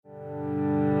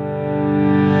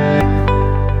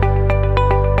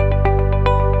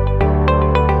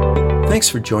Thanks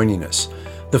for joining us.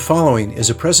 The following is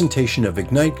a presentation of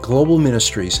Ignite Global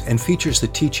Ministries and features the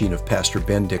teaching of Pastor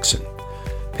Ben Dixon.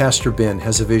 Pastor Ben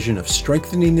has a vision of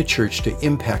strengthening the church to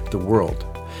impact the world.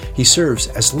 He serves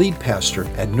as lead pastor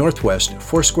at Northwest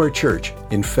Foursquare Church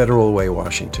in Federal Way,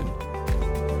 Washington.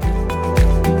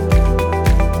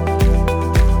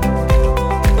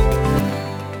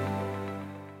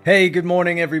 Hey, good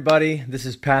morning, everybody. This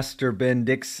is Pastor Ben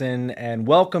Dixon, and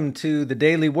welcome to the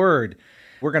Daily Word.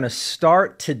 We're going to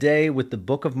start today with the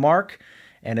book of Mark.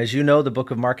 And as you know, the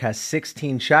book of Mark has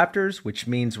 16 chapters, which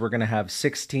means we're going to have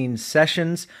 16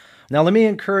 sessions. Now, let me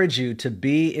encourage you to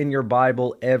be in your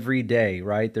Bible every day,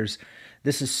 right? This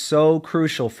is so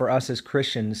crucial for us as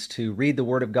Christians to read the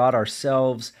Word of God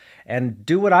ourselves and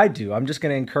do what I do. I'm just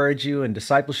going to encourage you in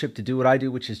discipleship to do what I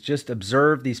do, which is just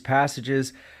observe these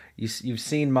passages. You've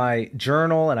seen my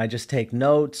journal, and I just take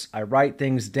notes. I write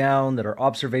things down that are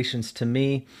observations to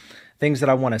me, things that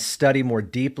I want to study more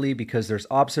deeply, because there's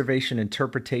observation,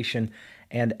 interpretation,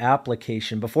 and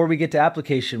application. Before we get to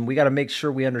application, we got to make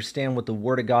sure we understand what the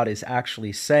Word of God is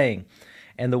actually saying.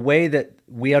 And the way that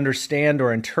we understand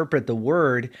or interpret the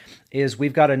Word is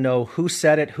we've got to know who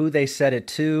said it, who they said it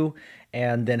to,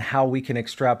 and then how we can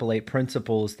extrapolate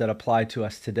principles that apply to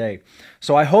us today.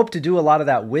 So I hope to do a lot of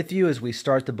that with you as we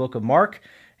start the book of Mark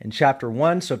in chapter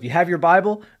 1. So if you have your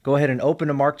Bible, go ahead and open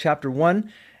to Mark chapter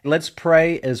 1. Let's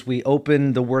pray as we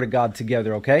open the Word of God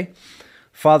together, okay?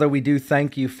 Father, we do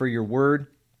thank you for your Word,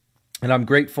 and I'm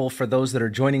grateful for those that are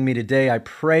joining me today. I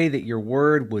pray that your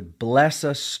Word would bless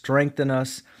us, strengthen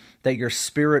us, that your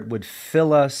Spirit would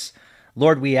fill us.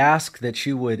 Lord, we ask that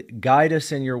you would guide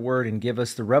us in your word and give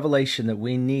us the revelation that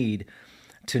we need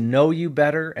to know you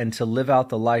better and to live out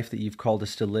the life that you've called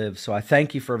us to live. So I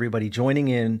thank you for everybody joining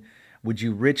in. Would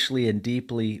you richly and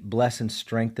deeply bless and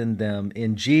strengthen them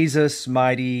in Jesus'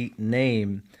 mighty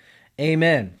name.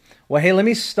 Amen. Well, hey, let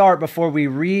me start before we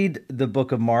read the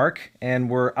book of Mark.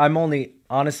 And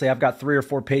I've got 3 or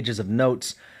 4 pages of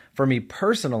notes for me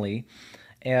personally.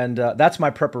 And that's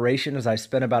my preparation, as I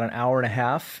spend about an hour and a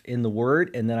half in the Word,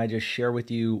 and then I just share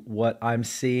with you what I'm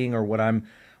seeing or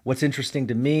what's interesting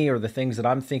to me, or the things that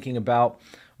I'm thinking about,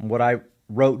 what I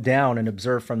wrote down and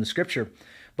observed from the Scripture.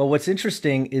 But what's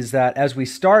interesting is that as we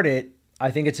start it,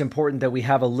 I think it's important that we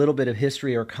have a little bit of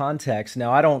history or context.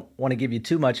 Now, I don't want to give you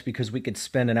too much because we could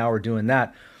spend an hour doing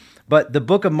that. But the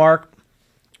book of Mark,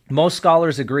 most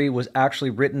scholars agree, was actually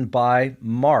written by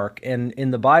Mark. And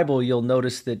in the Bible, you'll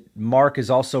notice that Mark is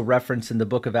also referenced in the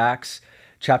book of Acts,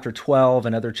 chapter 12,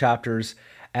 and other chapters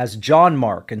as John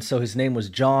Mark. And so his name was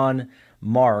John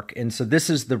Mark. And so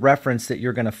this is the reference that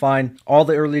you're going to find. All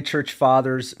the early church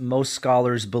fathers, most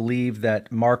scholars believe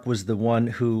that Mark was the one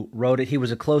who wrote it. He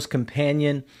was a close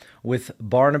companion with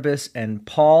Barnabas and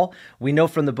Paul. We know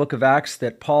from the book of Acts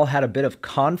that Paul had a bit of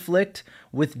conflict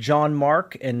with John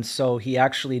Mark, and so he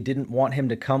actually didn't want him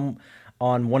to come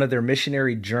on one of their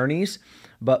missionary journeys.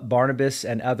 But Barnabas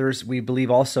and others, we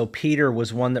believe also Peter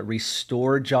was one that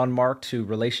restored John Mark to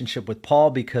relationship with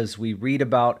Paul, because we read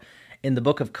about in the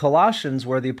book of Colossians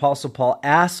where the Apostle Paul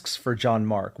asks for John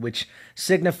Mark, which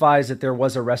signifies that there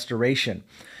was a restoration.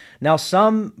 Now,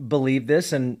 some believe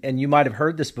this, and you might have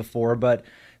heard this before, but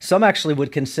some actually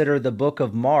would consider the book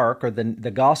of Mark, or the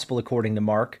gospel according to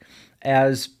Mark,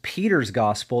 as Peter's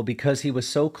gospel, because he was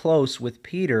so close with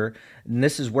Peter, and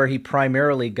this is where he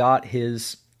primarily got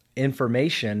his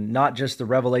information, not just the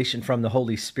revelation from the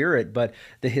Holy Spirit, but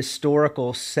the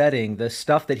historical setting, the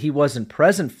stuff that he wasn't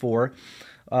present for.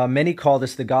 Many call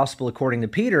this the gospel according to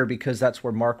Peter, because that's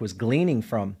where Mark was gleaning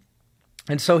from.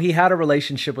 And so he had a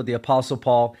relationship with the Apostle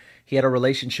Paul, he had a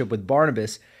relationship with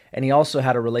Barnabas, and he also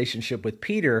had a relationship with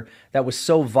Peter that was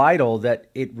so vital that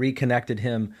it reconnected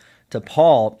him to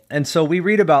Paul. And so we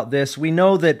read about this. We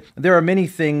know that there are many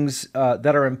things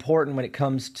that are important when it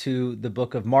comes to the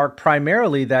book of Mark,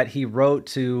 primarily that he wrote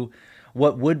to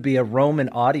what would be a Roman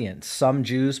audience, some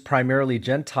Jews, primarily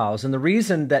Gentiles. And the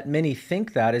reason that many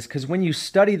think that is because when you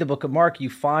study the book of Mark, you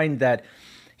find that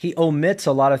he omits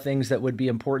a lot of things that would be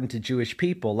important to Jewish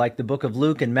people, like the book of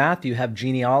Luke and Matthew have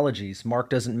genealogies. Mark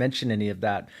doesn't mention any of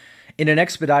that. In an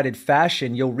expedited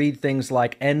fashion, you'll read things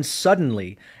like, and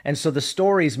suddenly. And so the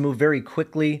stories move very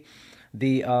quickly.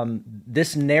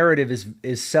 This narrative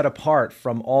is set apart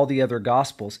from all the other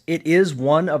Gospels. It is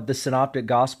one of the synoptic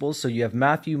Gospels. So you have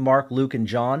Matthew, Mark, Luke, and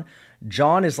John.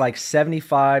 John is like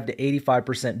 75 to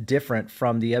 85% different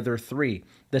from the other 3.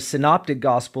 The synoptic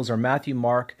Gospels are Matthew,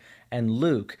 Mark, and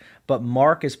Luke, but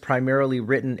Mark is primarily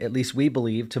written, at least we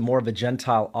believe, to more of a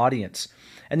Gentile audience.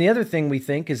 And the other thing we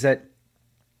think is that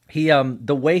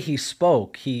The way he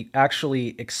spoke, he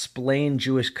actually explained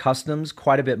Jewish customs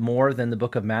quite a bit more than the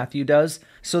book of Matthew does.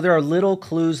 So there are little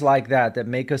clues like that that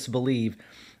make us believe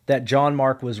that John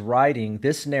Mark was writing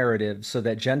this narrative so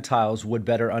that Gentiles would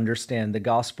better understand the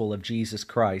gospel of Jesus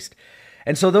Christ.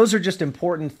 And so those are just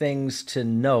important things to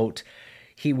note.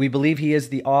 We believe he is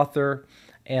the author,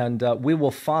 and we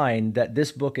will find that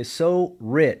this book is so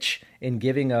rich in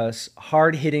giving us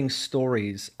hard-hitting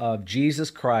stories of Jesus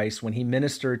Christ when he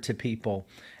ministered to people.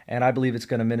 And I believe it's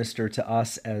going to minister to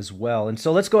us as well. And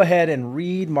so let's go ahead and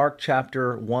read Mark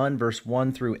chapter 1, verse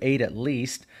 1 through 8 at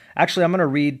least. Actually, I'm going to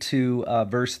read to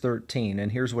verse 13,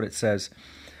 and here's what it says.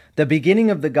 The beginning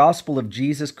of the gospel of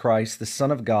Jesus Christ, the Son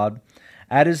of God,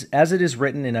 as it is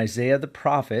written in Isaiah the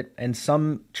prophet, and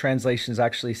some translations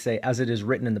actually say as it is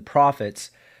written in the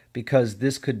prophets, because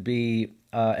this could be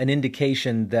an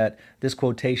indication that this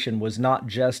quotation was not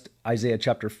just Isaiah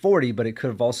chapter 40, but it could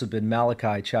have also been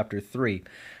Malachi chapter 3.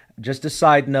 Just a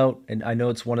side note, and I know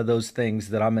it's one of those things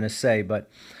that I'm going to say, but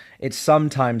it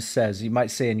sometimes says, you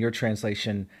might say in your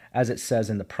translation, as it says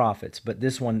in the prophets, but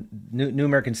this one, New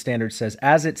American Standard says,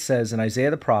 as it says in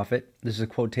Isaiah the prophet, this is a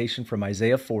quotation from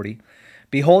Isaiah 40,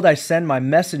 behold, I send my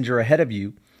messenger ahead of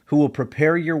you, who will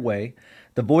prepare your way,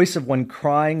 the voice of one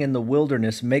crying in the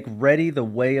wilderness, make ready the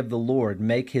way of the Lord,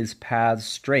 make his paths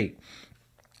straight.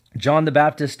 John the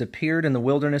Baptist appeared in the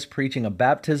wilderness preaching a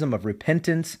baptism of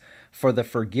repentance for the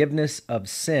forgiveness of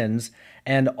sins,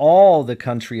 and all the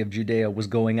country of Judea was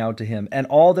going out to him, and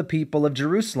all the people of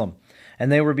Jerusalem.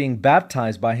 And they were being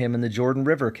baptized by him in the Jordan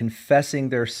River, confessing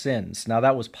their sins. Now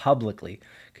that was publicly.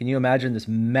 Can you imagine this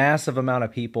massive amount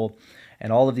of people?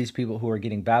 And all of these people who are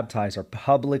getting baptized are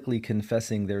publicly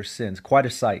confessing their sins. Quite a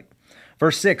sight.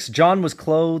 Verse 6, John was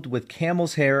clothed with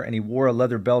camel's hair, and he wore a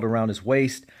leather belt around his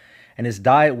waist, and his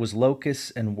diet was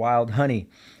locusts and wild honey.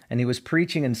 And he was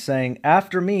preaching and saying,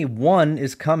 after me one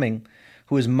is coming,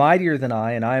 who is mightier than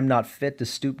I, and I am not fit to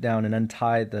stoop down and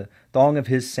untie the thong of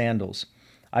his sandals.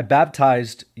 I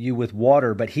baptized you with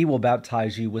water, but he will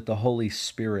baptize you with the Holy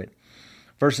Spirit.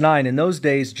 Verse 9, in those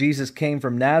days Jesus came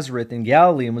from Nazareth in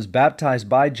Galilee and was baptized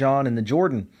by John in the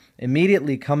Jordan.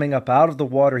 Immediately coming up out of the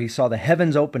water, he saw the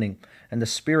heavens opening and the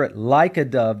Spirit like a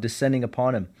dove descending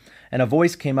upon him. And a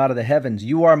voice came out of the heavens,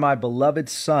 you are my beloved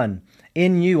Son.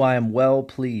 In you I am well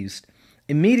pleased.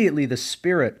 Immediately the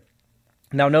Spirit,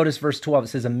 now notice verse 12, it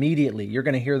says immediately. You're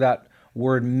going to hear that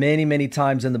word many, many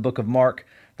times in the book of Mark.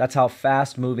 That's how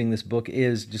fast moving this book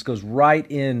is. It just goes right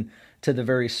in to the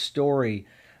very story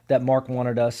that Mark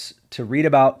wanted us to read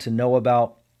about, to know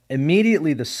about.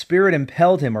 Immediately the Spirit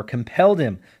impelled him or compelled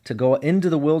him to go into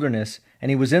the wilderness,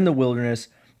 and he was in the wilderness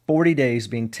 40 days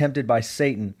being tempted by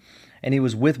Satan, and he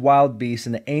was with wild beasts,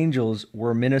 and the angels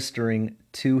were ministering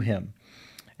to him.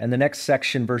 And the next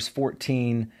section, verse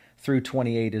 14 through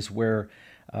 28, is where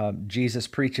Jesus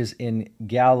preaches in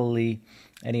Galilee,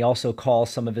 and he also calls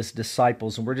some of his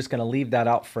disciples, and we're just going to leave that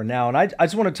out for now. And I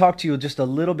just want to talk to you just a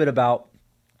little bit about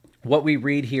what we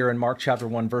read here in Mark chapter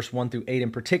 1, verse 1 through 8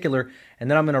 in particular,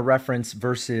 and then I'm going to reference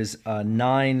verses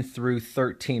 9 through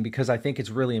 13, because I think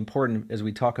it's really important as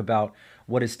we talk about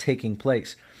what is taking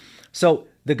place. So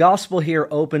the gospel here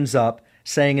opens up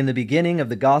saying, in the beginning of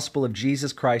the gospel of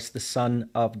Jesus Christ, the Son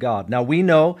of God. Now we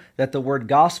know that the word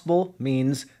gospel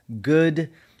means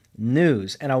good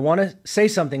news. And I want to say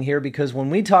something here, because when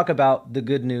we talk about the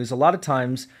good news, a lot of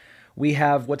times we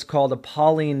have what's called a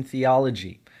Pauline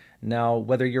theology. Now,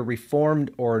 whether you're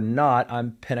Reformed or not,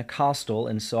 I'm Pentecostal,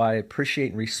 and so I appreciate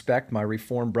and respect my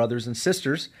Reformed brothers and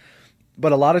sisters.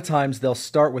 But a lot of times they'll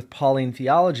start with Pauline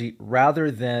theology rather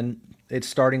than it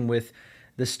starting with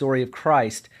the story of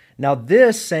Christ. Now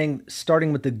this saying,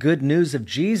 starting with the good news of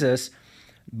Jesus,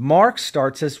 Mark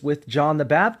starts us with John the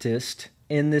Baptist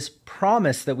in this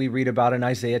promise that we read about in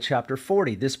Isaiah chapter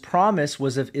 40. This promise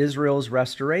was of Israel's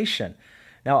restoration.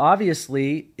 Now,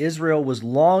 obviously, Israel was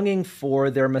longing for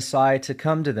their Messiah to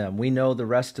come to them. We know the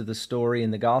rest of the story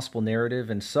in the gospel narrative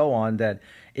and so on, that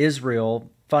Israel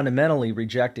fundamentally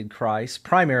rejected Christ,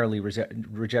 primarily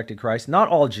rejected Christ. Not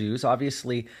all Jews.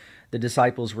 Obviously, the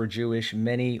disciples were Jewish.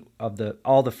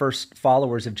 All the first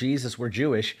followers of Jesus were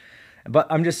Jewish. But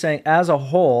I'm just saying, as a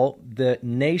whole, the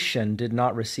nation did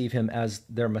not receive him as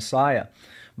their Messiah.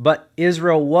 But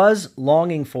Israel was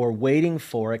longing for, waiting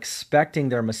for, expecting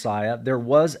their Messiah. There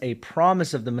was a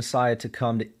promise of the Messiah to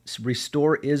come to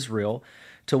restore Israel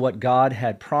to what God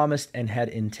had promised and had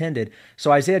intended.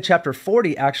 So Isaiah chapter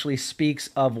 40 actually speaks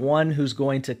of one who's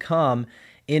going to come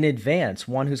in advance,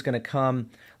 one who's going to come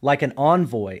like an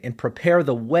envoy and prepare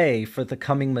the way for the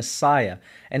coming Messiah.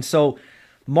 And so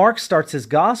Mark starts his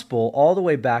gospel all the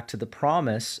way back to the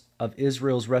promise of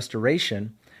Israel's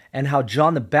restoration. and how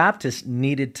John the Baptist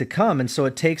needed to come. And so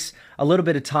it takes a little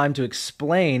bit of time to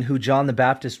explain who John the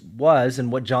Baptist was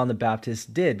and what John the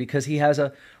Baptist did, because he has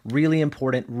a really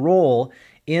important role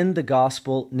in the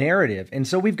gospel narrative. And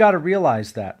so we've got to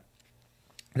realize that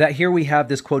here we have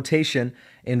this quotation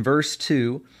in verse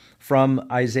 2 from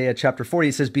Isaiah chapter 40.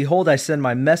 It says, "Behold, I send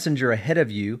my messenger ahead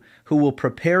of you who will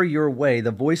prepare your way,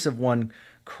 the voice of one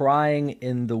crying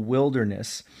in the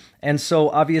wilderness." And so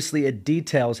obviously it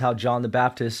details how John the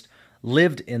Baptist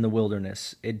lived in the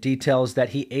wilderness. It details that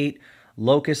he ate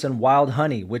locusts and wild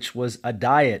honey, which was a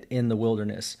diet in the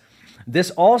wilderness. This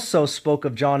also spoke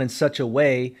of John in such a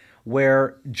way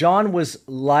where John was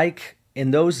like,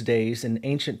 in those days, in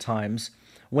ancient times,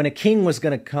 when a king was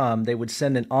going to come, they would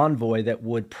send an envoy that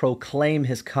would proclaim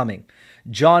his coming.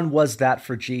 John was that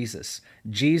for Jesus.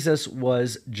 Jesus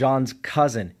was John's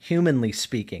cousin, humanly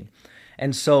speaking.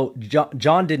 And so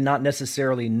John did not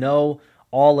necessarily know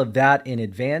all of that in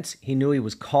advance. He knew he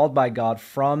was called by God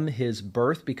from his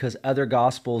birth, because other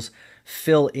gospels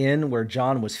fill in where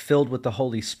John was filled with the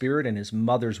Holy Spirit in his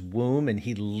mother's womb, and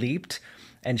he leaped,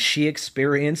 and she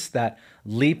experienced that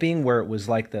leaping where it was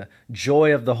like the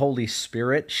joy of the Holy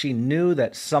Spirit. She knew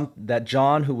that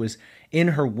John, who was in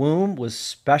her womb, was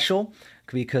special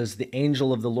because the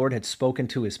angel of the Lord had spoken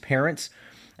to his parents.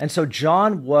 And so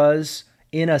John was,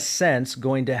 in a sense,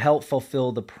 going to help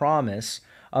fulfill the promise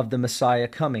of the Messiah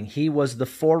coming. He was the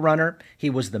forerunner, he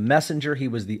was the messenger, he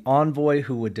was the envoy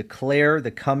who would declare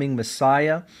the coming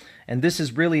Messiah. And this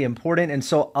is really important. And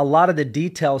so a lot of the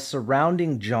details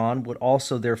surrounding John would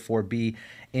also therefore be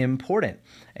important.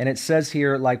 And it says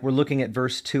here, like we're looking at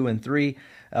verse 2 and 3,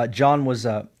 John was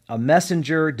a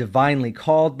messenger divinely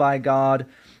called by God.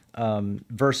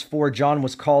 Verse 4, John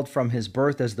was called from his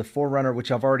birth as the forerunner,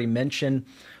 which I've already mentioned.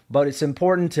 But it's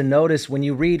important to notice when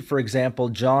you read, for example,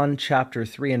 John chapter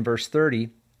 3 and verse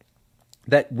 30,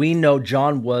 that we know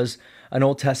John was an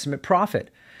Old Testament prophet.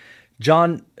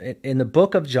 John, in the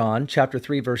book of John, chapter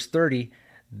 3, verse 30,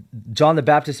 John the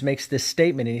Baptist makes this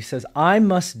statement, and he says, "I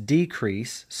must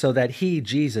decrease so that he,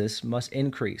 Jesus, must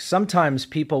increase." Sometimes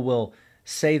people will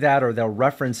say that, or they'll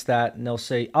reference that, and they'll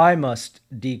say, "I must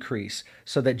decrease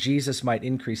so that Jesus might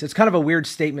increase." It's kind of a weird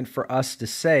statement for us to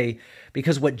say,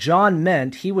 because what John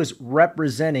meant, he was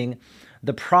representing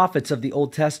the prophets of the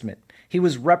Old Testament. He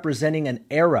was representing an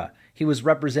era. He was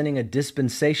representing a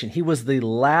dispensation. He was the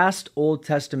last Old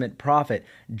Testament prophet.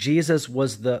 Jesus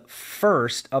was the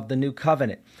first of the new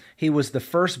covenant. He was the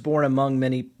firstborn among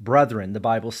many brethren, the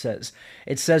Bible says.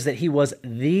 It says that he was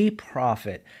the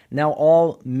prophet. Now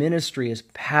all ministry is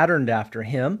patterned after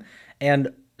him,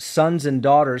 and sons and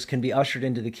daughters can be ushered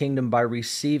into the kingdom by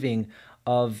receiving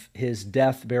of his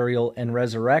death, burial, and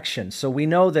resurrection. So we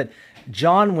know that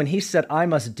John, when he said, "I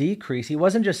must decrease," he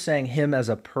wasn't just saying him as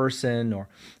a person or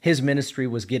his ministry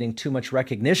was getting too much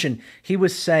recognition. He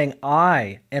was saying,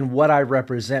 I and what I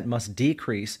represent must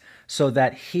decrease so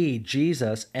that he,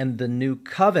 Jesus, and the new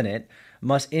covenant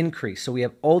must increase. So we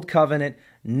have Old Covenant,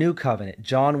 New Covenant.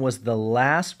 John was the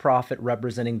last prophet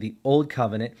representing the Old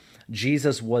Covenant.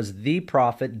 Jesus was the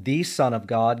prophet, the Son of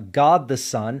God, God the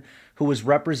Son, who was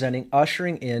representing,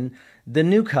 ushering in the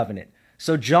New Covenant.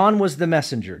 So John was the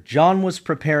messenger. John was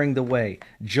preparing the way.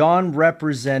 John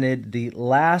represented the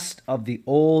last of the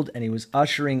old, and he was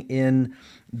ushering in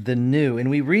the new.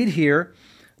 And we read here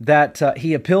that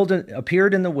he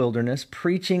appeared in the wilderness,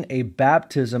 preaching a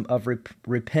baptism of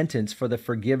repentance for the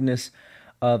forgiveness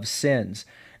of sins.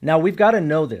 Now, we've got to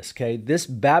know this, okay? This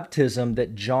baptism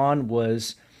that John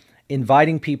was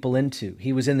inviting people into,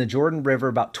 he was in the Jordan River,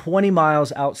 about 20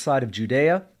 miles outside of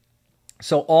Judea.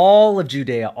 So all of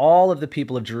Judea, all of the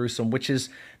people of Jerusalem, which is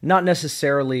not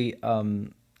necessarily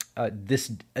a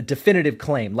definitive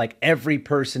claim, like every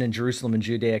person in Jerusalem and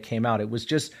Judea came out. It was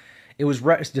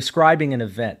describing an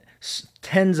event.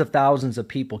 Tens of thousands of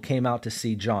people came out to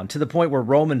see John, to the point where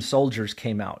Roman soldiers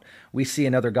came out. We see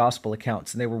in other gospel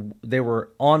accounts, and they were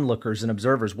onlookers and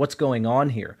observers. What's going on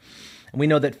here? And we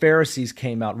know that Pharisees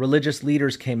came out, religious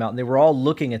leaders came out, and they were all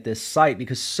looking at this site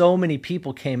because so many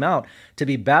people came out to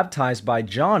be baptized by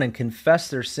John and confess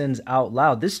their sins out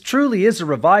loud. This truly is a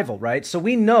revival, right? So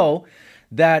we know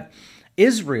that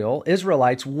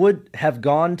Israelites would have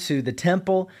gone to the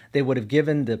temple, they would have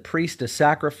given the priest a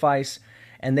sacrifice,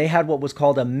 and they had what was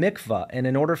called a mikvah. And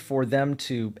in order for them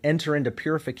to enter into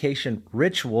purification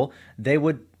ritual, they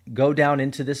would go down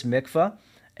into this mikvah,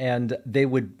 and they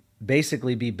would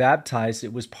basically be baptized.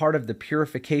 It was part of the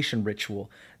purification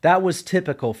ritual. That was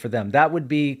typical for them. That would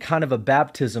be kind of a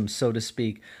baptism, so to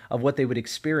speak, of what they would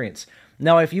experience.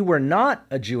 Now, if you were not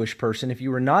a Jewish person, if you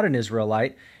were not an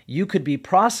Israelite, you could be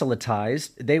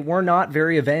proselytized. They were not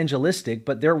very evangelistic,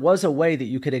 but there was a way that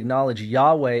you could acknowledge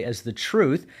Yahweh as the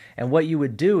truth. And what you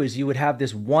would do is you would have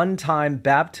this one-time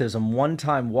baptism,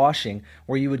 one-time washing,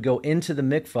 where you would go into the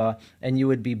mikvah and you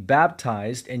would be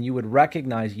baptized and you would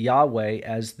recognize Yahweh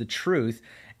as the truth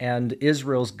and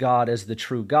Israel's God as the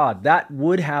true God. That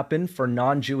would happen for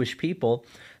non-Jewish people.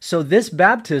 So this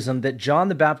baptism that John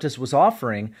the Baptist was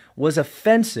offering was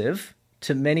offensive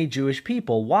to many Jewish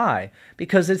people. Why?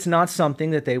 Because it's not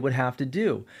something that they would have to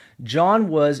do. John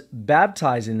was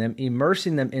baptizing them,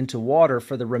 immersing them into water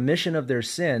for the remission of their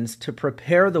sins to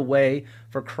prepare the way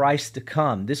for Christ to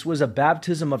come. This was a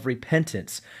baptism of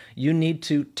repentance. You need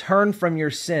to turn from your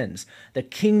sins. The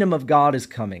kingdom of God is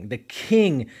coming. The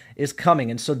King is coming.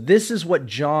 And so this is what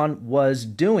John was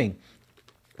doing.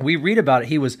 We read about it.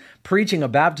 He was preaching a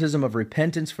baptism of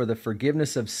repentance for the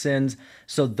forgiveness of sins.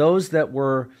 So those that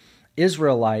were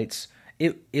Israelites,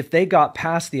 if they got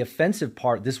past the offensive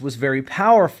part, this was very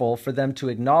powerful for them to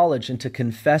acknowledge and to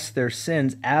confess their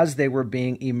sins as they were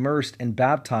being immersed and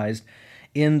baptized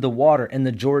in the water, in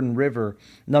the Jordan River.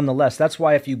 Nonetheless, that's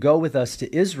why if you go with us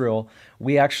to Israel,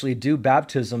 we actually do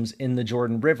baptisms in the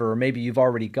Jordan River, or maybe you've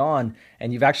already gone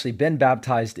and you've actually been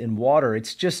baptized in water.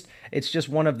 It's just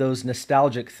one of those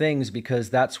nostalgic things because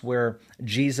that's where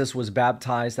Jesus was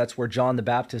baptized. That's where John the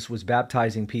Baptist was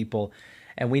baptizing people.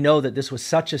 And we know that this was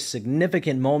such a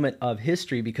significant moment of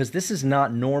history because this is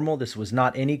not normal. This was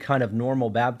not any kind of normal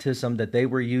baptism that they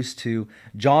were used to.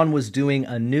 John was doing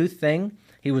a new thing.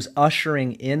 He was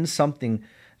ushering in something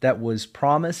that was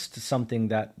promised, something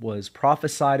that was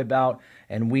prophesied about,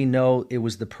 and we know it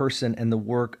was the person and the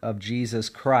work of Jesus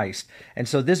Christ. And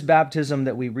so this baptism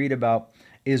that we read about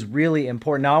is really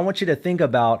important. Now I want you to think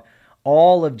about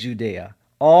all of Judea,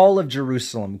 all of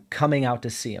Jerusalem coming out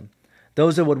to see him.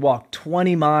 Those that would walk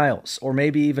 20 miles or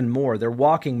maybe even more. They're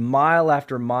walking mile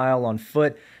after mile on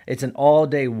foot. It's an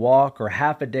all-day walk or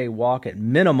half-a-day walk at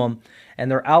minimum.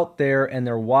 And they're out there and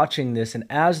they're watching this. And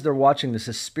as they're watching this,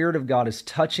 the Spirit of God is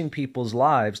touching people's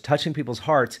lives, touching people's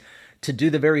hearts to do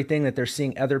the very thing that they're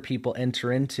seeing other people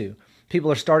enter into.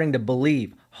 People are starting to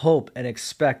believe, hope, and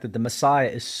expect that the Messiah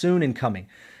is soon in coming.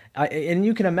 And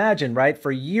you can imagine, right?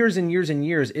 For years and years and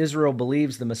years, Israel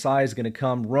believes the Messiah is going to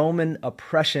come. Roman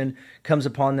oppression comes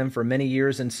upon them for many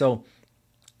years. And so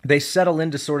they settle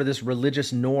into sort of this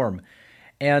religious norm.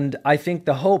 And I think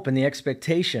the hope and the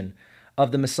expectation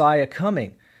of the Messiah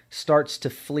coming starts to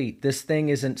fleet. This thing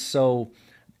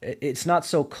it's not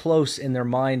so close in their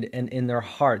mind and in their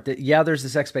heart. That there's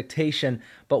this expectation,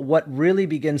 but what really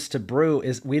begins to brew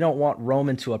is we don't want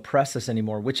Roman to oppress us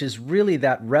anymore, which is really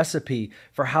that recipe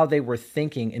for how they were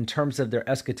thinking in terms of their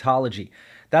eschatology.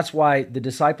 That's why the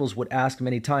disciples would ask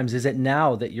many times, is it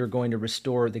now that you're going to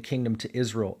restore the kingdom to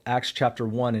Israel? Acts chapter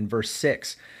 1 and verse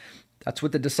 6. That's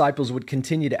what the disciples would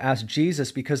continue to ask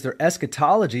Jesus because their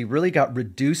eschatology really got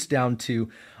reduced down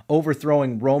to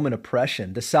overthrowing Roman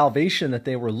oppression. The salvation that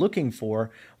they were looking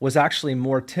for was actually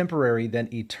more temporary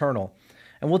than eternal.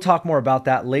 And we'll talk more about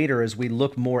that later as we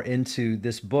look more into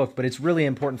this book, but it's really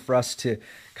important for us to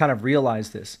kind of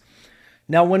realize this.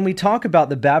 Now, when we talk about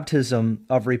the baptism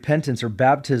of repentance or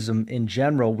baptism in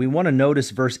general, we want to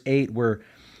notice verse 8 where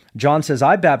John says,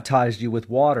 I baptized you with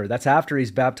water. That's after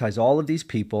he's baptized all of these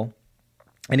people.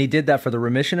 And he did that for the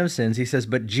remission of sins. He says,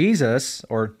 but Jesus,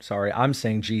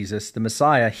 the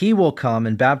Messiah, he will come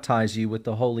and baptize you with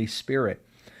the Holy Spirit.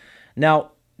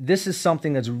 Now, this is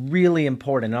something that's really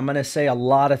important. I'm going to say a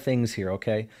lot of things here,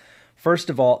 okay?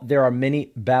 First of all, there are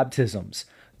many baptisms.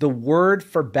 The word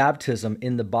for baptism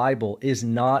in the Bible is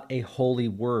not a holy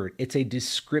word. It's a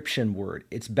description word.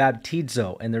 It's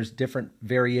baptizo, and there's different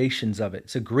variations of it.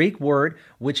 It's a Greek word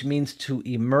which means to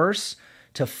immerse,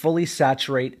 to fully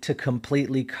saturate, to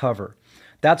completely cover.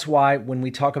 That's why when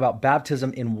we talk about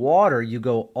baptism in water, you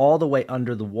go all the way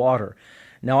under the water.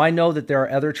 Now, I know that there are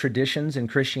other traditions in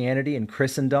Christianity and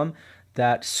Christendom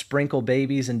that sprinkle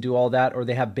babies and do all that, or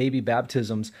they have baby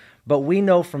baptisms. But we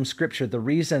know from Scripture the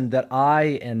reason that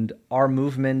I and our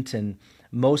movement and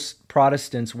most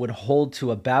Protestants would hold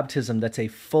to a baptism that's a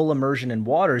full immersion in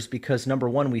water is because, number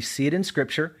one, we see it in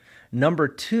Scripture. Number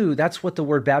two, that's what the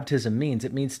word baptism means.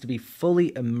 It means to be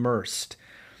fully immersed.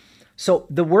 So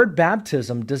the word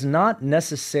baptism does not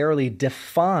necessarily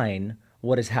define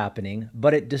what is happening,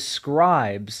 but it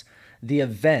describes the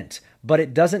event. But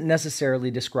it doesn't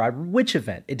necessarily describe which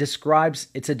event.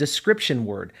 It's a description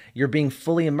word. You're being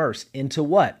fully immersed into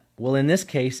what? Well, in this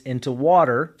case, into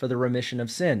water for the remission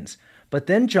of sins. But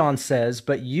then John says,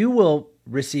 but you will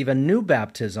receive a new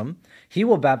baptism. He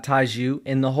will baptize you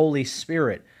in the Holy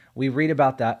Spirit. We read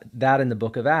about that in the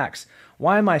book of Acts.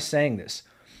 Why am I saying this?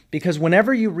 Because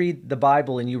whenever you read the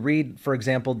Bible and you read, for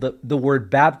example, the word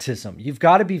baptism, you've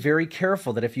got to be very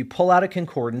careful that if you pull out a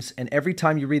concordance and every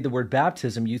time you read the word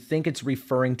baptism, you think it's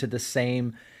referring to the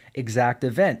same exact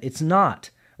event. It's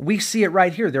not. We see it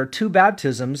right here. There are two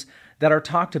baptisms that are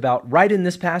talked about right in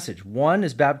this passage. One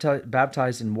is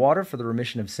baptized in water for the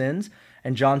remission of sins.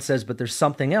 And John says, but there's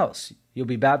something else. You'll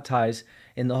be baptized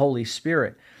in the Holy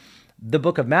Spirit. The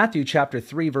book of Matthew, chapter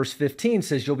 3, verse 15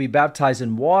 says you'll be baptized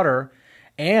in water,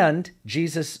 and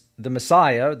Jesus, the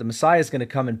Messiah is going to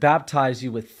come and baptize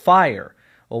you with fire.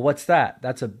 Well, what's that?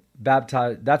 That's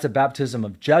a baptism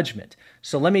of judgment.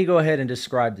 So let me go ahead and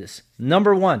describe this.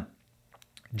 Number one,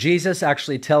 Jesus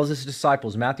actually tells his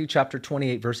disciples, Matthew chapter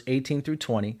 28, verse 18 through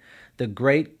 20, the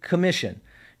Great Commission.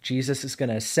 Jesus is going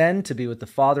to ascend to be with the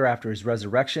Father after his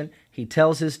resurrection. He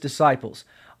tells his disciples,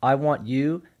 I want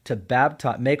you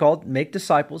to make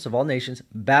disciples of all nations,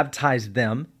 baptize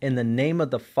them in the name of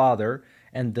the Father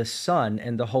and the Son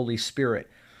and the Holy Spirit.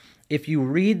 If you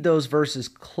read those verses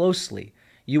closely,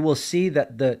 you will see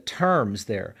that the terms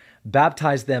there,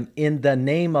 baptize them in the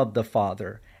name of the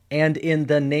Father and in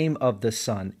the name of the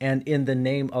Son and in the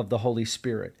name of the Holy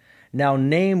Spirit. Now,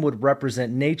 name would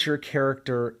represent nature,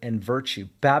 character, and virtue.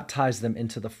 Baptize them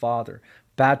into the Father,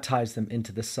 baptize them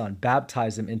into the Son,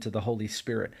 baptize them into the Holy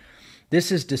Spirit. This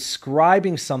is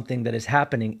describing something that is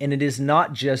happening, and it is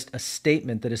not just a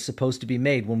statement that is supposed to be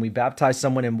made when we baptize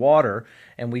someone in water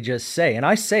and we just say, and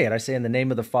I say in the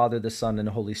name of the Father, the Son, and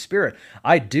the Holy Spirit.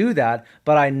 I do that,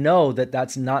 but I know that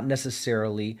that's not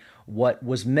necessarily what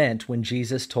was meant when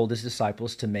Jesus told his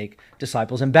disciples to make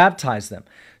disciples and baptize them.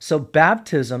 So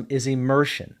baptism is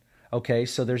immersion. Okay,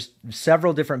 so there's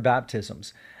several different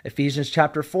baptisms. Ephesians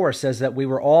chapter 4 says that we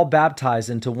were all baptized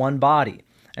into one body.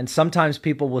 And sometimes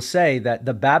people will say that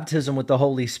the baptism with the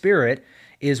Holy Spirit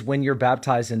is when you're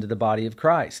baptized into the body of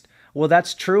Christ. Well,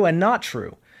 that's true and not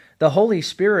true. The Holy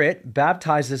Spirit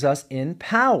baptizes us in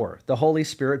power. The Holy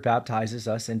Spirit baptizes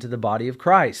us into the body of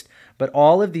Christ. But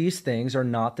all of these things are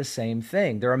not the same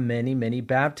thing. There are many, many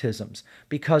baptisms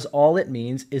because all it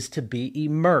means is to be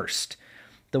immersed.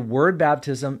 The word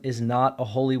baptism is not a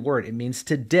holy word. It means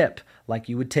to dip, like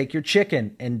you would take your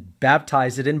chicken and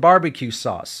baptize it in barbecue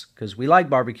sauce, because we like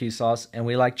barbecue sauce and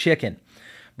we like chicken.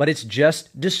 But it's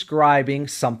just describing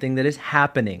something that is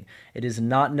happening. It is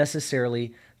not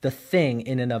necessarily the thing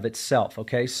in and of itself,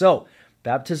 okay? So,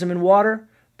 baptism in water,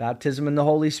 baptism in the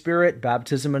Holy Spirit,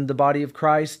 baptism in the body of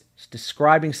Christ, it's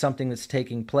describing something that's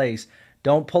taking place.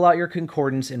 Don't pull out your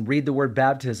concordance and read the word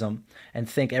baptism and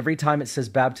think every time it says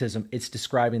baptism, it's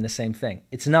describing the same thing.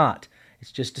 It's not.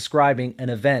 It's just describing an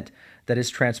event that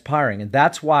is transpiring. And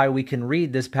that's why we can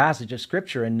read this passage of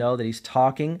Scripture and know that he's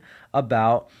talking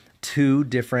about two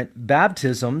different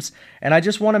baptisms. And I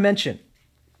just want to mention,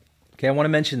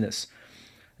 this.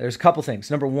 There's a couple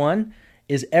things. Number one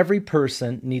is every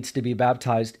person needs to be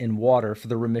baptized in water for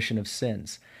the remission of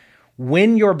sins.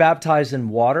 When you're baptized in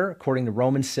water, according to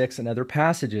Romans 6 and other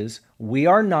passages, we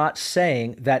are not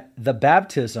saying that the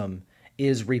baptism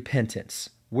is repentance.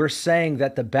 We're saying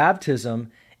that the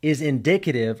baptism is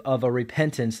indicative of a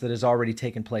repentance that has already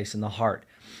taken place in the heart.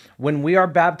 When we are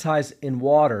baptized in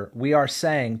water, we are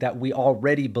saying that we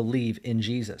already believe in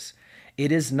Jesus.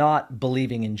 It is not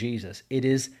believing in Jesus. It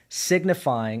is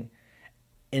signifying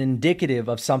indicative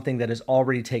of something that has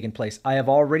already taken place. I have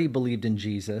already believed in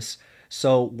Jesus.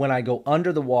 So when I go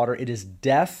under the water, it is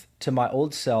death to my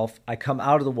old self. I come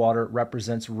out of the water, it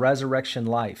represents resurrection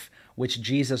life, which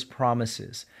Jesus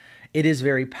promises. It is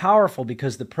very powerful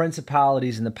because the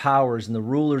principalities and the powers and the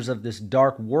rulers of this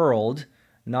dark world,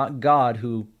 not God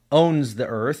who owns the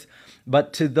earth,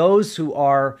 but to those who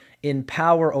are in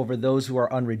power over those who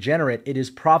are unregenerate, it is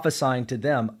prophesying to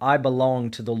them, I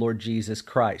belong to the Lord Jesus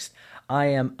Christ. I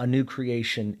am a new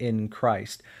creation in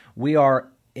Christ. We are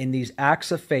in these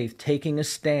acts of faith, taking a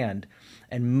stand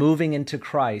and moving into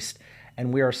Christ.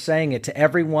 And we are saying it to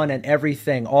everyone and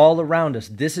everything all around us.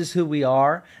 This is who we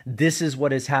are. This is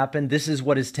what has happened. This is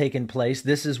what has taken place.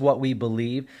 This is what we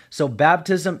believe. So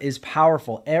baptism is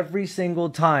powerful. Every single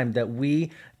time that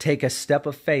we take a step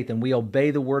of faith and we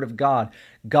obey the word of God,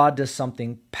 God does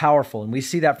something powerful. And we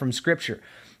see that from Scripture.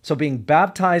 So being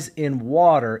baptized in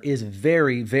water is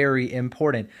very, very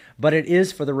important, but it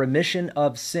is for the remission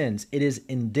of sins. It is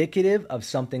indicative of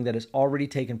something that has already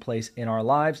taken place in our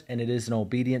lives, and it is an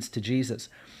obedience to Jesus.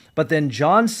 But then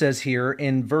John says here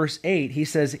in verse 8, he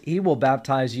says he will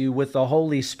baptize you with the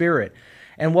Holy Spirit.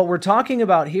 And what we're talking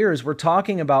about here is we're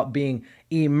talking about being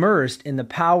immersed in the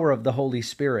power of the Holy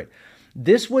Spirit.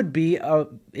 This would be,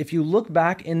 if you look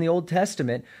back in the Old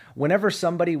Testament, whenever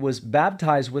somebody was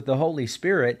baptized with the Holy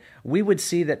Spirit, we would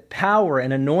see that power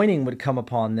and anointing would come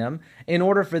upon them in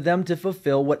order for them to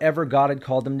fulfill whatever God had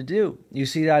called them to do. You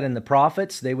see that in the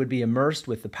prophets. They would be immersed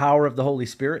with the power of the Holy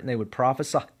Spirit and they would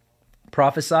prophesy.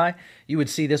 You would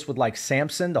see this with like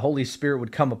Samson. The Holy Spirit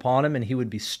would come upon him and he would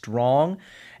be strong.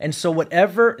 And so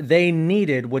whatever they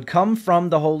needed would come from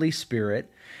the Holy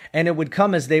Spirit, and it would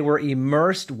come as they were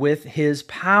immersed with his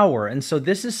power. And so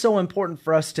this is so important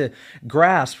for us to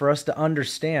grasp, for us to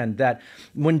understand that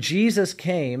when Jesus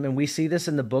came, and we see this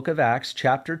in the book of Acts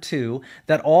chapter 2,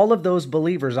 that all of those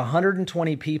believers,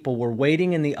 120 people, were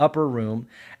waiting in the upper room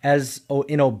as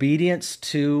in obedience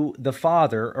to the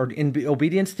Father, or in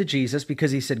obedience to Jesus,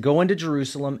 because he said, go into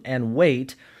Jerusalem and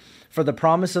wait for the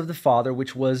promise of the Father,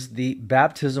 which was the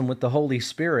baptism with the Holy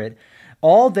Spirit.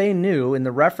 All they knew, and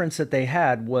the reference that they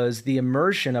had, was the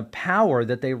immersion of power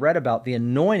that they read about, the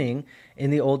anointing in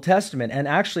the Old Testament. And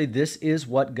actually, this is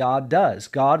what God does.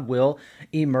 God will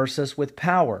immerse us with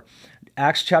power.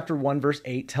 Acts chapter 1, verse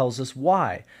 8 tells us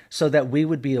why. So that we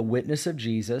would be a witness of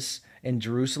Jesus in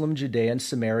Jerusalem, Judea, and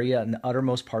Samaria, and the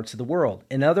uttermost parts of the world.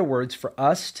 In other words, for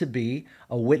us to be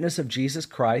a witness of Jesus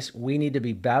Christ, we need to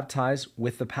be baptized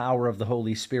with the power of the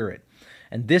Holy Spirit.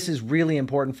 And this is really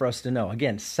important for us to know.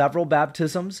 Again, several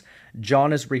baptisms.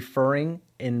 John is referring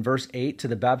in verse 8 to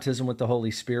the baptism with the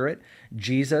Holy Spirit.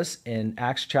 Jesus in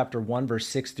Acts chapter 1, verse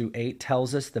 6 through 8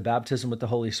 tells us the baptism with the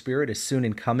Holy Spirit is soon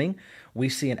in coming. We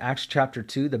see in Acts chapter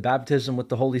 2, the baptism with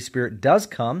the Holy Spirit does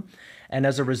come. And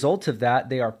as a result of that,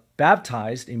 they are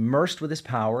baptized, immersed with his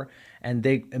power, and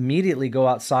they immediately go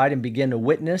outside and begin to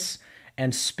witness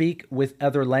and speak with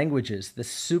other languages. The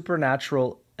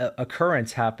supernatural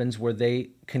occurrence happens where they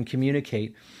can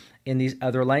communicate in these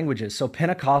other languages. So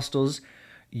Pentecostals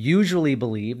usually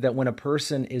believe that when a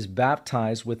person is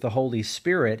baptized with the Holy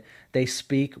Spirit, they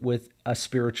speak with a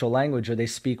spiritual language or they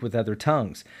speak with other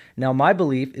tongues. Now, my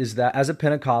belief is that as a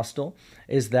Pentecostal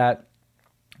is that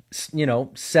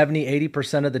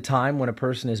 70-80% of the time when a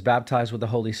person is baptized with the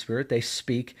Holy Spirit, they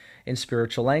speak in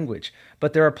spiritual language.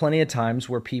 But there are plenty of times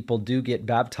where people do get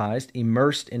baptized,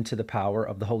 immersed into the power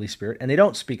of the Holy Spirit, and they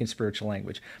don't speak in spiritual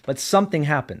language, but something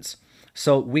happens.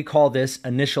 So we call this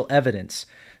initial evidence.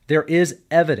 There is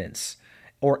evidence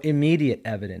or immediate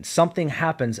evidence. Something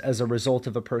happens as a result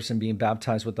of a person being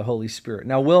baptized with the Holy Spirit.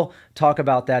 Now, we'll talk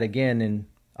about that again in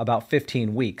about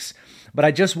 15 weeks, but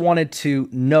I just wanted to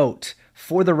note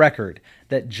for the record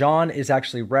that John is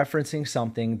actually referencing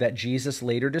something that Jesus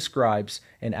later describes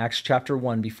in Acts chapter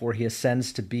 1 before he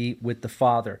ascends to be with the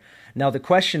Father. Now, the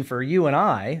question for you and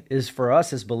I is, for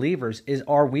us as believers, is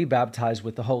are we baptized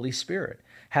with the Holy Spirit?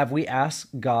 Have we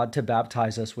asked God to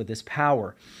baptize us with his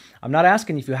power? I'm not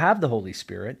asking if you have the Holy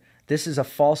Spirit. This is a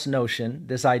false notion,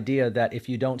 this idea that if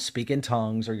you don't speak in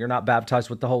tongues or you're not baptized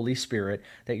with the Holy Spirit,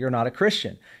 that you're not a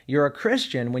Christian. You're a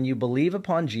Christian when you believe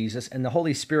upon Jesus and the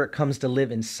Holy Spirit comes to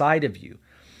live inside of you.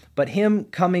 But him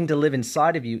coming to live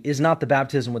inside of you is not the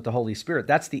baptism with the Holy Spirit.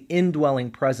 That's the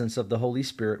indwelling presence of the Holy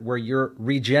Spirit where you're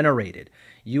regenerated.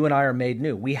 You and I are made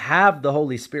new. We have the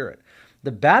Holy Spirit.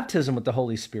 The baptism with the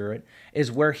Holy Spirit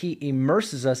is where he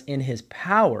immerses us in his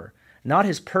power, not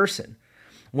his person.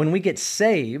 When we get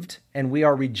saved and we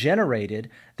are regenerated,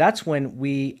 that's when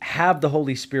we have the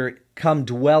Holy Spirit come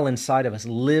dwell inside of us,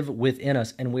 live within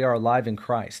us, and we are alive in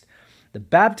Christ. The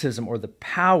baptism or the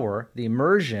power, the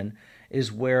immersion,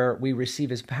 is where we receive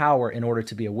his power in order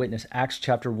to be a witness. Acts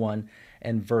chapter 1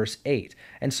 and verse 8.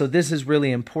 And so this is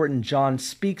really important. John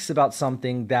speaks about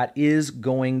something that is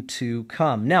going to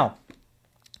come. Now,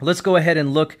 let's go ahead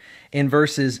and look in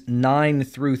verses 9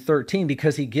 through 13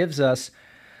 because he gives us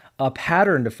a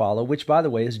pattern to follow, which, by the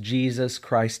way, is Jesus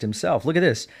Christ himself. Look at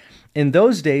this. In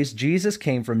those days, Jesus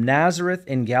came from Nazareth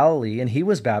in Galilee, and he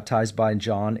was baptized by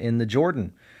John in the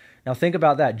Jordan. Now, think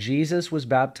about that. Jesus was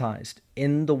baptized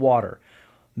in the water.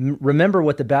 Remember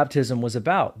what the baptism was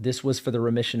about. This was for the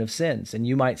remission of sins. And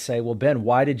you might say, well, Ben,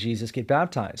 why did Jesus get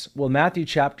baptized? Well, Matthew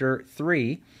chapter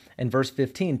 3 and verse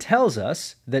 15 tells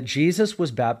us that Jesus was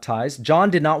baptized.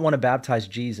 John did not want to baptize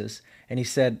Jesus. And he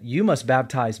said, you must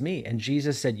baptize me. And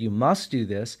Jesus said, you must do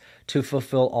this to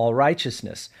fulfill all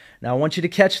righteousness. Now, I want you to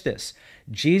catch this.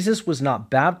 Jesus was not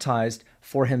baptized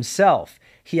for himself.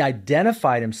 He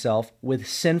identified himself with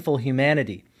sinful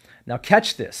humanity. Now,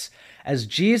 catch this. As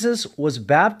Jesus was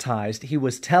baptized, he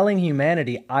was telling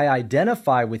humanity, I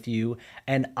identify with you,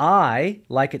 and I,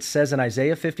 like it says in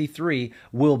Isaiah 53,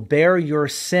 will bear your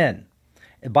sin.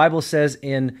 The Bible says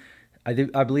in I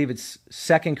believe it's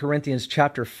 2 Corinthians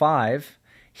chapter 5,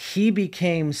 He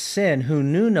became sin who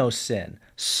knew no sin,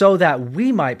 so that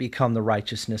we might become the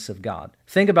righteousness of God.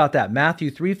 Think about that.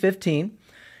 Matthew 3:15,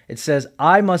 it says,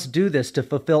 I must do this to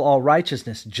fulfill all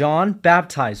righteousness. John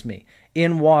baptized me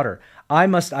in water. I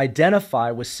must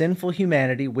identify with sinful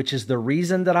humanity, which is the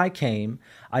reason that I came.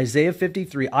 Isaiah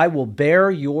 53, I will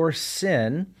bear your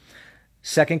sin.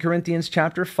 2 Corinthians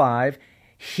chapter 5,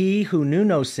 he who knew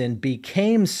no sin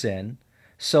became sin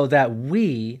so that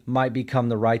we might become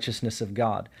the righteousness of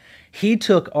God. He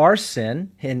took our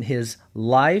sin in his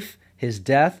life, his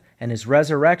death, and his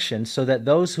resurrection so that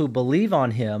those who believe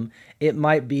on him, it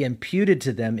might be imputed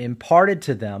to them, imparted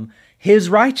to them, his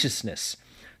righteousness.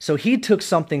 So he took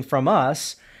something from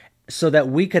us so that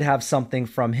we could have something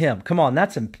from him. Come on,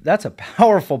 that's a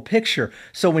powerful picture.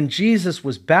 So when Jesus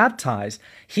was baptized,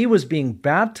 he was being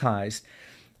baptized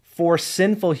for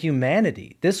sinful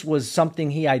humanity. This was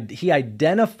something he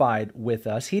identified with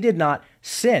us. He did not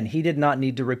sin. He did not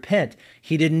need to repent.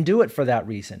 He didn't do it for that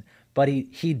reason. But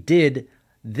he did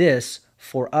this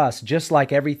for us, just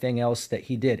like everything else that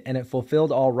he did. And it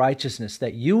fulfilled all righteousness,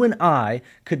 that you and I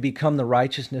could become the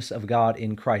righteousness of God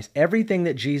in Christ. Everything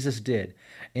that Jesus did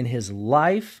in his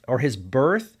life, or his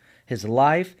birth, his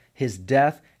life, his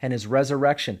death, and his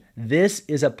resurrection, this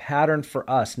is a pattern for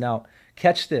us. Now,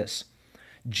 catch this.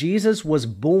 Jesus was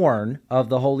born of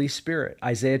the Holy Spirit.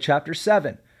 Isaiah chapter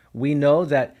 7, we know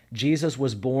that Jesus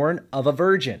was born of a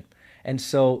virgin. And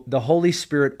so the Holy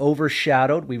Spirit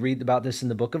overshadowed, we read about this in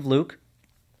the book of Luke,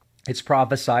 it's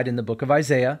prophesied in the book of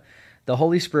Isaiah, the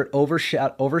Holy Spirit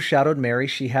overshadowed Mary.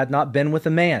 She had not been with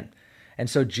a man. And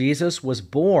so Jesus was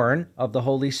born of the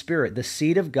Holy Spirit. The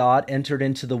seed of God entered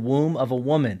into the womb of a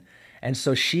woman. And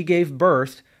so she gave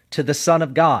birth to the Son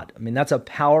of God. I mean, that's a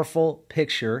powerful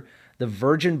picture. The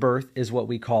virgin birth is what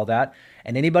we call that.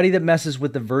 And anybody that messes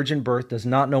with the virgin birth does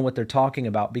not know what they're talking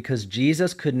about, because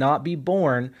Jesus could not be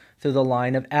born through the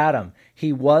line of Adam.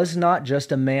 He was not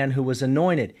just a man who was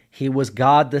anointed. He was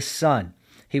God the Son.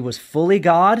 He was fully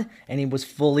God and he was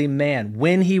fully man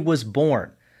when he was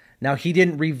born. Now, he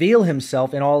didn't reveal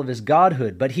himself in all of his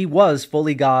godhood, but he was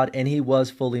fully God and he was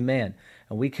fully man.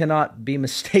 And we cannot be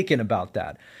mistaken about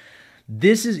that.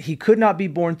 He could not be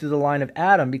born through the line of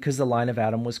Adam because the line of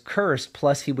Adam was cursed,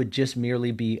 plus he would just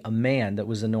merely be a man that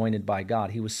was anointed by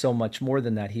God. He was so much more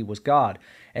than that. He was God.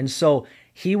 And so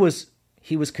he was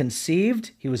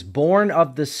conceived, he was born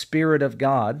of the Spirit of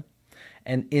God.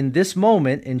 And in this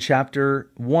moment, in chapter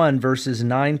 1, verses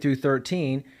 9 through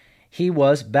 13, he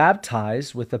was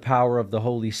baptized with the power of the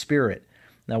Holy Spirit.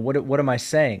 Now, what am I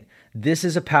saying? This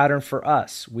is a pattern for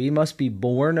us. We must be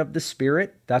born of the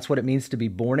Spirit. That's what it means to be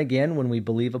born again. When we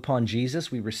believe upon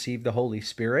Jesus, we receive the Holy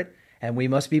Spirit, and we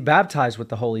must be baptized with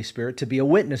the Holy Spirit to be a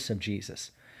witness of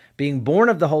Jesus. Being born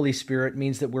of the Holy Spirit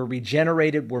means that we're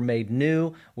regenerated, we're made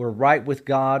new, we're right with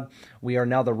God. We are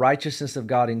now the righteousness of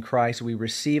God in Christ. We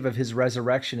receive of his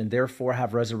resurrection and therefore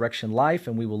have resurrection life,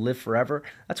 and we will live forever.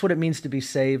 That's what it means to be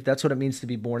saved. That's what it means to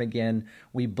be born again.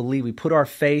 We believe, we put our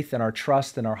faith and our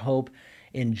trust and our hope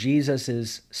in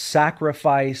Jesus'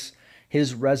 sacrifice,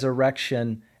 his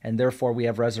resurrection, and therefore we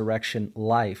have resurrection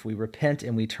life. We repent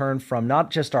and we turn from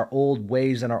not just our old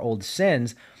ways and our old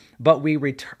sins, but we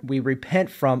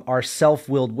repent from our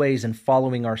self-willed ways and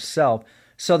following ourselves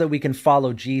so that we can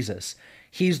follow Jesus.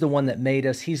 He's the one that made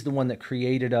us. He's the one that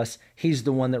created us. He's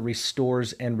the one that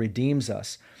restores and redeems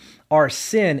us. Our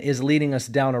sin is leading us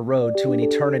down a road to an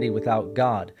eternity without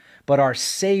God, but our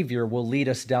Savior will lead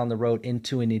us down the road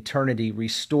into an eternity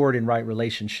restored in right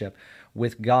relationship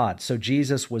with God. So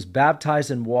Jesus was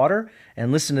baptized in water,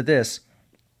 and listen to this.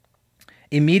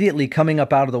 Immediately coming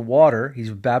up out of the water,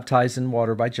 he's baptized in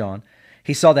water by John,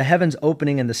 he saw the heavens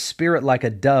opening and the Spirit like a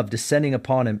dove descending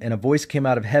upon him, and a voice came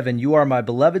out of heaven, "You are my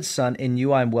beloved Son, in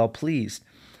you I am well pleased."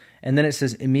 And then it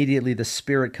says, immediately the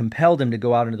Spirit compelled him to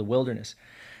go out into the wilderness.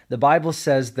 The Bible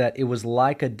says that it was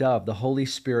like a dove. The Holy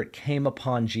Spirit came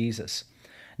upon Jesus.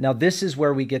 Now, this is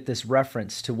where we get this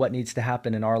reference to what needs to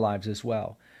happen in our lives as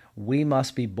well. We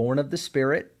must be born of the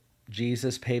Spirit.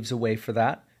 Jesus paves a way for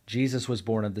that. Jesus was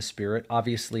born of the Spirit,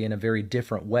 obviously in a very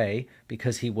different way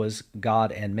because he was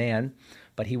God and man,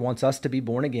 but he wants us to be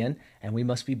born again, and we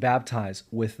must be baptized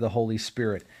with the Holy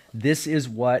Spirit. This is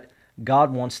what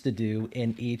God wants to do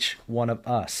in each one of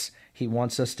us. He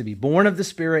wants us to be born of the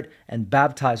Spirit and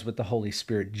baptized with the Holy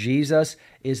Spirit. Jesus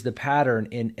is the pattern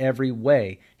in every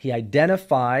way. He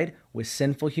identified with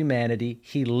sinful humanity.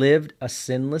 He lived a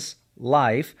sinless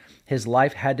life. His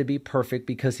life had to be perfect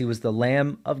because he was the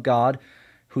Lamb of God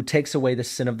who takes away the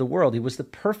sin of the world. He was the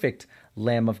perfect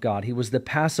Lamb of God. He was the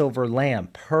Passover Lamb,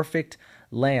 perfect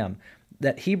Lamb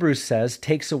that Hebrews says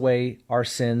takes away our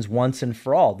sins once and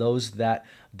for all, those that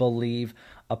believe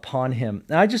upon him.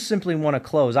 And I just simply want to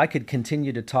close. I could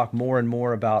continue to talk more and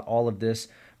more about all of this,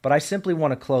 but I simply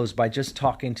want to close by just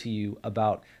talking to you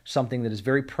about something that is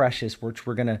very precious, which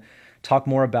we're going to talk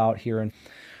more about here.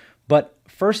 But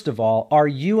first of all, are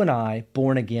you and I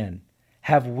born again?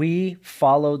 Have we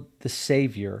followed the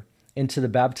Savior into the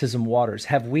baptism waters?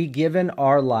 Have we given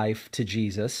our life to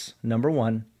Jesus, number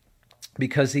one,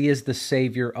 because he is the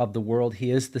Savior of the world.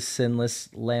 He is the sinless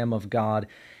Lamb of God.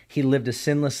 He lived a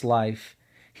sinless life.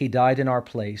 He died in our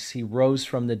place. He rose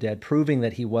from the dead, proving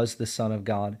that he was the Son of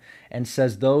God, and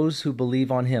says those who believe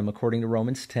on him, according to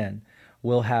Romans 10,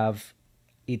 will have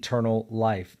eternal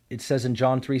life. It says in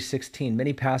John 3:16,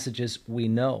 many passages we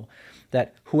know,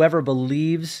 that whoever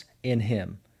believes in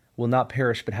him will not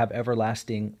perish but have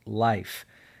everlasting life.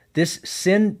 This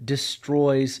sin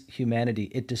destroys humanity.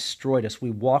 It destroyed us.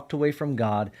 We walked away from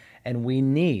God, and we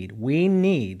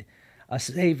need a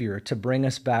Savior to bring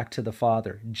us back to the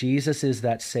Father. Jesus is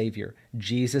that Savior.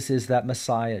 Jesus is that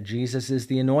Messiah. Jesus is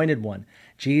the Anointed One.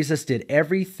 Jesus did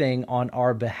everything on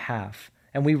our behalf.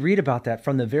 And we read about that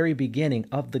from the very beginning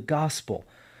of the gospel.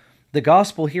 The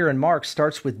gospel here in Mark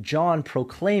starts with John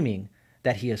proclaiming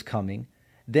that he is coming.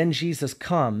 Then Jesus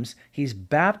comes, he's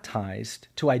baptized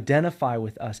to identify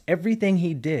with us. Everything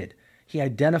he did, he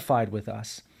identified with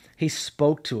us. He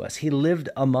spoke to us. He lived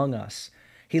among us.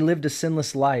 He lived a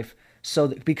sinless life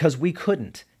because we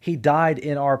couldn't. He died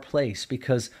in our place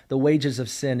because the wages of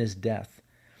sin is death.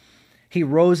 He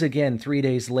rose again 3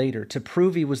 days later to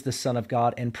prove he was the Son of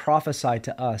God and prophesied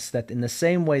to us that in the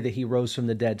same way that he rose from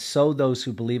the dead, so those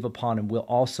who believe upon him will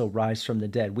also rise from the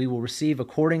dead. We will receive,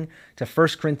 according to 1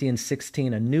 Corinthians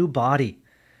 16, a new body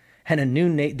and a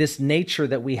new this nature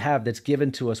that we have that's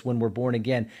given to us when we're born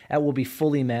again, that will be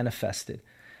fully manifested.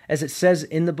 As it says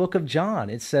in the book of John,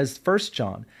 it says, 1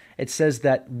 John, it says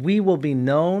that we will be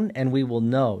known and we will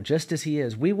know, just as he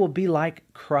is. We will be like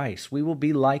Christ. We will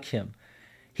be like him.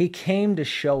 He came to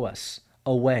show us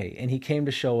a way, and he came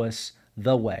to show us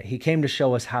the way. He came to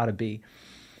show us how to be.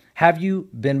 Have you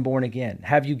been born again?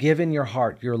 Have you given your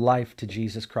heart, your life to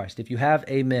Jesus Christ? If you have,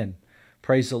 amen.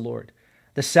 Praise the Lord.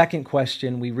 The second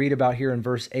question we read about here in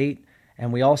verse 8,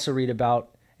 and we also read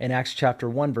about in Acts chapter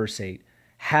 1, verse 8.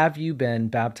 Have you been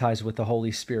baptized with the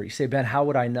Holy Spirit? You say, Ben, how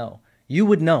would I know? You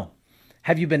would know.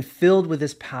 Have you been filled with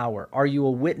his power? Are you a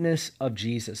witness of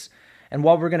Jesus? And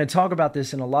while we're going to talk about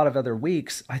this in a lot of other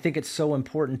weeks, I think it's so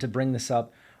important to bring this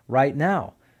up right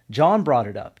now. John brought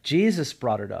it up. Jesus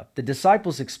brought it up. The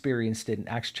disciples experienced it in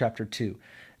Acts chapter 2.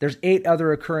 There's 8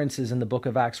 other occurrences in the book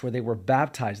of Acts where they were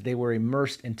baptized. They were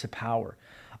immersed into power.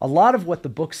 A lot of what the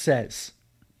book says,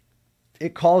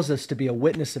 it calls us to be a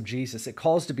witness of Jesus. It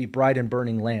calls to be bright and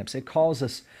burning lamps. It calls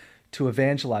us to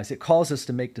evangelize. It calls us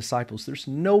to make disciples. There's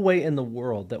no way in the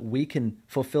world that we can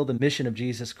fulfill the mission of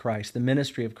Jesus Christ, the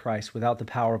ministry of Christ, without the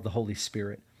power of the Holy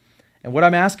Spirit. And what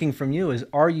I'm asking from you is,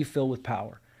 are you filled with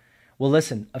power? Well,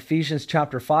 listen, Ephesians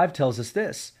chapter 5 tells us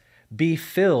this: be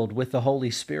filled with the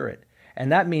Holy Spirit. And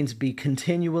that means be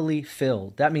continually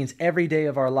filled. That means every day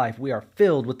of our life we are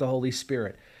filled with the Holy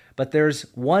Spirit. But there's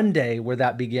one day where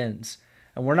that begins.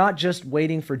 And we're not just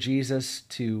waiting for Jesus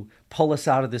to pull us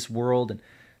out of this world and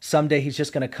someday he's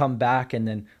just going to come back and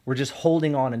then we're just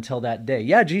holding on until that day.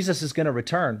 Yeah, Jesus is going to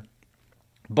return.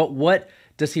 But what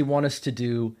does he want us to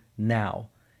do now?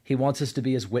 He wants us to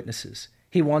be his witnesses.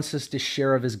 He wants us to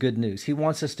share of his good news. He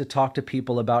wants us to talk to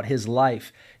people about his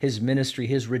life, his ministry,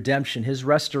 his redemption, his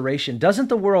restoration. Doesn't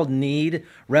the world need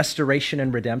restoration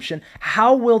and redemption?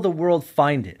 How will the world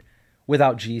find it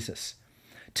without Jesus?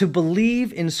 To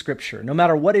believe in Scripture, no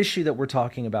matter what issue that we're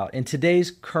talking about, in today's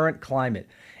current climate,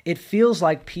 it feels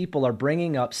like people are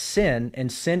bringing up sin and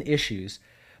sin issues,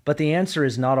 but the answer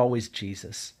is not always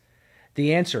Jesus.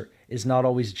 The answer is not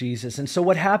always Jesus. And so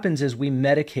what happens is we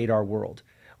medicate our world.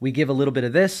 We give a little bit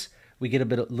of this, we get a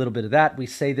little bit of that, we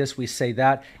say this, we say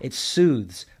that. It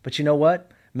soothes. But you know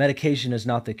what? Medication is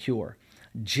not the cure.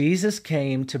 Jesus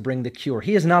came to bring the cure.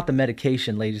 He is not the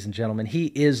medication, ladies and gentlemen. He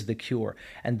is the cure.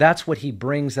 And that's what he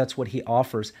brings, that's what he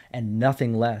offers, and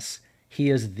nothing less. He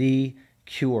is the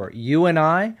cure. You and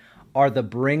I are the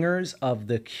bringers of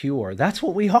the cure. That's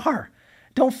what we are.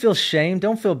 Don't feel shame.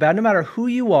 Don't feel bad. No matter who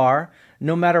you are,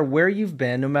 no matter where you've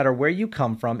been, no matter where you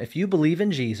come from, if you believe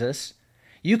in Jesus,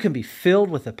 you can be filled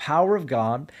with the power of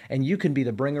God and you can be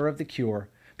the bringer of the cure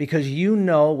because you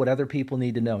know what other people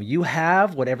need to know. You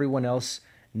have what everyone else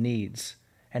needs,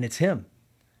 and it's him.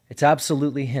 It's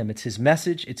absolutely him. It's his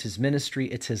message. It's his ministry.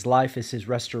 It's his life. It's his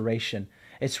restoration.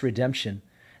 It's redemption.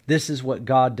 This is what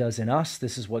God does in us.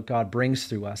 This is what God brings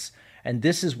through us. And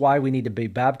this is why we need to be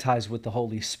baptized with the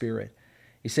Holy Spirit.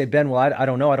 You say, Ben, well, I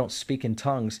don't know. I don't speak in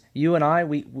tongues. You and I,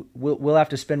 we'll have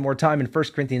to spend more time in 1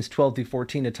 Corinthians 12 through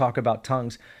 14 to talk about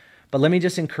tongues. But let me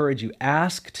just encourage you,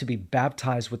 ask to be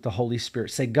baptized with the Holy Spirit.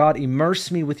 Say, God,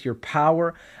 immerse me with your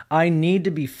power. I need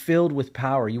to be filled with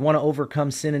power. You want to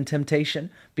overcome sin and temptation?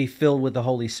 Be filled with the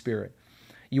Holy Spirit.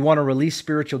 You want to release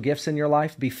spiritual gifts in your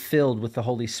life? Be filled with the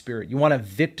Holy Spirit. You want a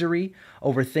victory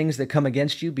over things that come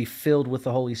against you? Be filled with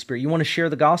the Holy Spirit. You want to share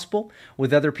the gospel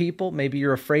with other people? Maybe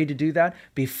you're afraid to do that.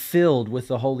 Be filled with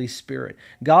the Holy Spirit.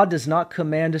 God does not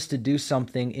command us to do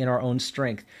something in our own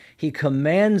strength. He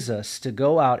commands us to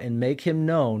go out and make him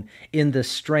known in the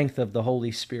strength of the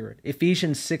Holy Spirit.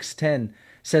 Ephesians 6:10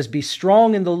 says, be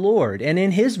strong in the Lord and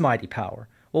in his mighty power.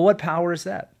 Well, what power is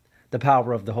that? The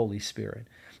power of the Holy Spirit.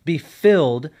 Be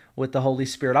filled with the Holy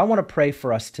Spirit. I want to pray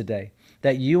for us today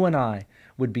that you and I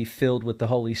would be filled with the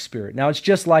Holy Spirit. Now, it's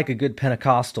just like a good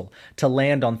Pentecostal to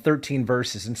land on 13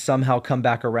 verses and somehow come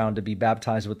back around to be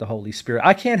baptized with the Holy Spirit.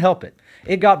 I can't help it.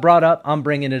 It got brought up. I'm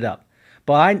bringing it up.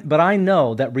 But I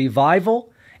know that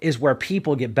revival is where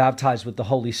people get baptized with the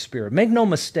Holy Spirit. Make no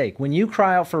mistake, when you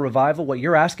cry out for revival, what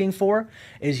you're asking for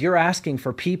is you're asking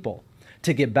for people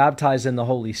to get baptized in the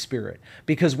Holy Spirit.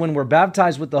 Because when we're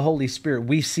baptized with the Holy Spirit,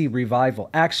 we see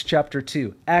revival. Acts chapter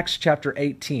 2, Acts chapter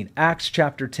 18, Acts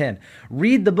chapter 10.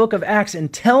 Read the book of Acts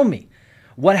and tell me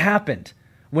what happened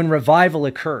when revival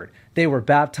occurred. They were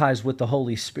baptized with the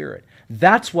Holy Spirit.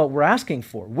 That's what we're asking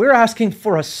for. We're asking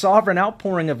for a sovereign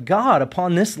outpouring of God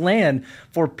upon this land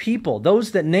for people,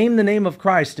 those that name the name of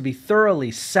Christ, to be thoroughly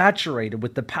saturated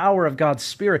with the power of God's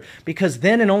Spirit, because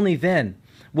then and only then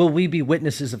will we be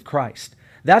witnesses of Christ.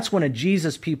 That's when a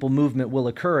Jesus people movement will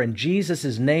occur, and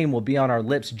Jesus' name will be on our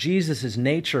lips. Jesus'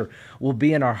 nature will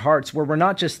be in our hearts, where we're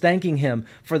not just thanking him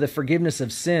for the forgiveness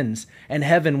of sins and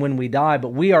heaven when we die, but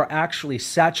we are actually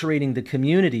saturating the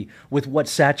community with what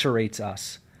saturates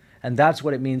us. And that's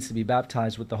what it means to be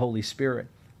baptized with the Holy Spirit.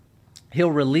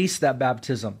 He'll release that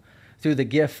baptism through the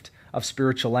gift of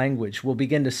spiritual language. We'll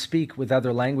begin to speak with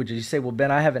other languages. You say, well,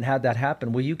 Ben, I haven't had that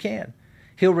happen. Well, you can.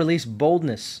 He'll release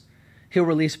boldness. He'll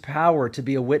release power to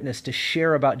be a witness, to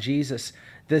share about Jesus.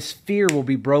 This fear will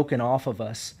be broken off of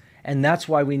us. And that's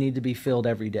why we need to be filled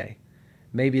every day.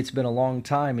 Maybe it's been a long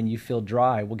time and you feel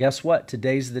dry. Well, guess what?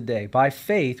 Today's the day. By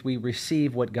faith, we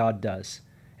receive what God does,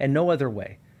 and no other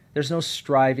way. There's no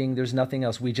striving. There's nothing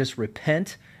else. We just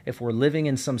repent if we're living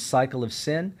in some cycle of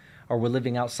sin or we're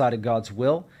living outside of God's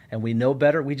will and we know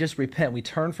better. We just repent. We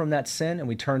turn from that sin and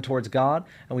we turn towards God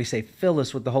and we say, fill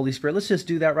us with the Holy Spirit. Let's just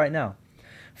do that right now.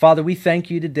 Father, we thank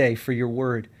you today for your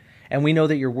word, and we know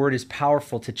that your word is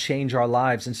powerful to change our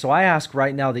lives. And so I ask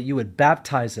right now that you would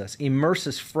baptize us, immerse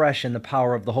us fresh in the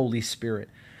power of the Holy Spirit.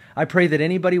 I pray that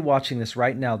anybody watching this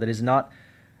right now that is not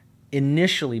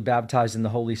initially baptized in the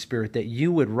Holy Spirit, that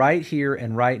you would right here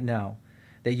and right now,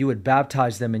 that you would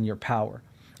baptize them in your power.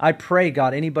 I pray,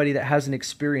 God, anybody that hasn't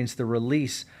experienced the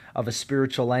release of a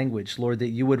spiritual language, Lord, that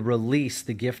you would release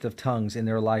the gift of tongues in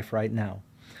their life right now.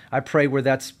 I pray where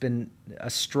that's been a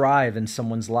strive in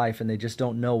someone's life and they just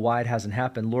don't know why it hasn't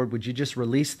happened. Lord, would you just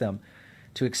release them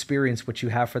to experience what you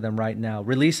have for them right now?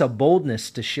 Release a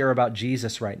boldness to share about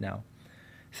Jesus right now.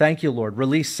 Thank you, Lord.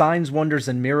 Release signs, wonders,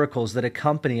 and miracles that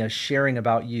accompany us sharing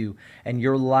about you and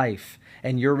your life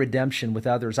and your redemption with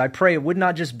others. I pray it would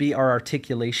not just be our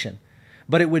articulation,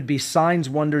 but it would be signs,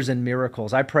 wonders, and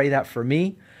miracles. I pray that for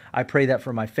me. I pray that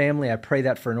for my family. I pray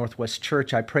that for Northwest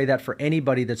Church. I pray that for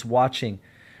anybody that's watching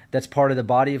that's part of the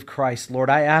body of Christ. Lord,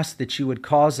 I ask that you would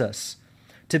cause us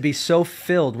to be so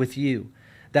filled with you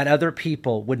that other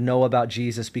people would know about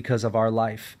Jesus because of our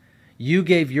life. You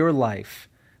gave your life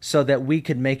so that we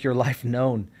could make your life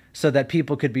known, so that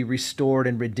people could be restored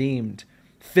and redeemed.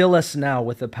 Fill us now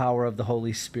with the power of the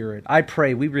Holy Spirit. I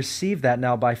pray we receive that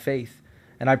now by faith,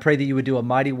 and I pray that you would do a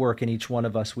mighty work in each one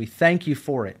of us. We thank you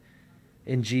for it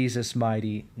in Jesus'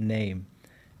 mighty name.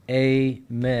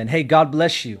 Amen. Hey, God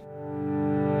bless you.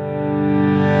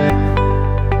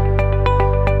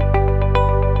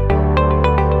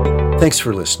 Thanks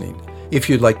for listening. If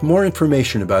you'd like more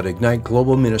information about Ignite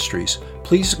Global Ministries,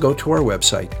 please go to our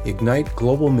website,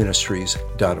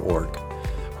 igniteglobalministries.org.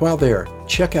 While there,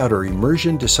 check out our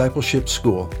Immersion Discipleship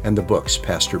School and the books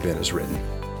Pastor Ben has written.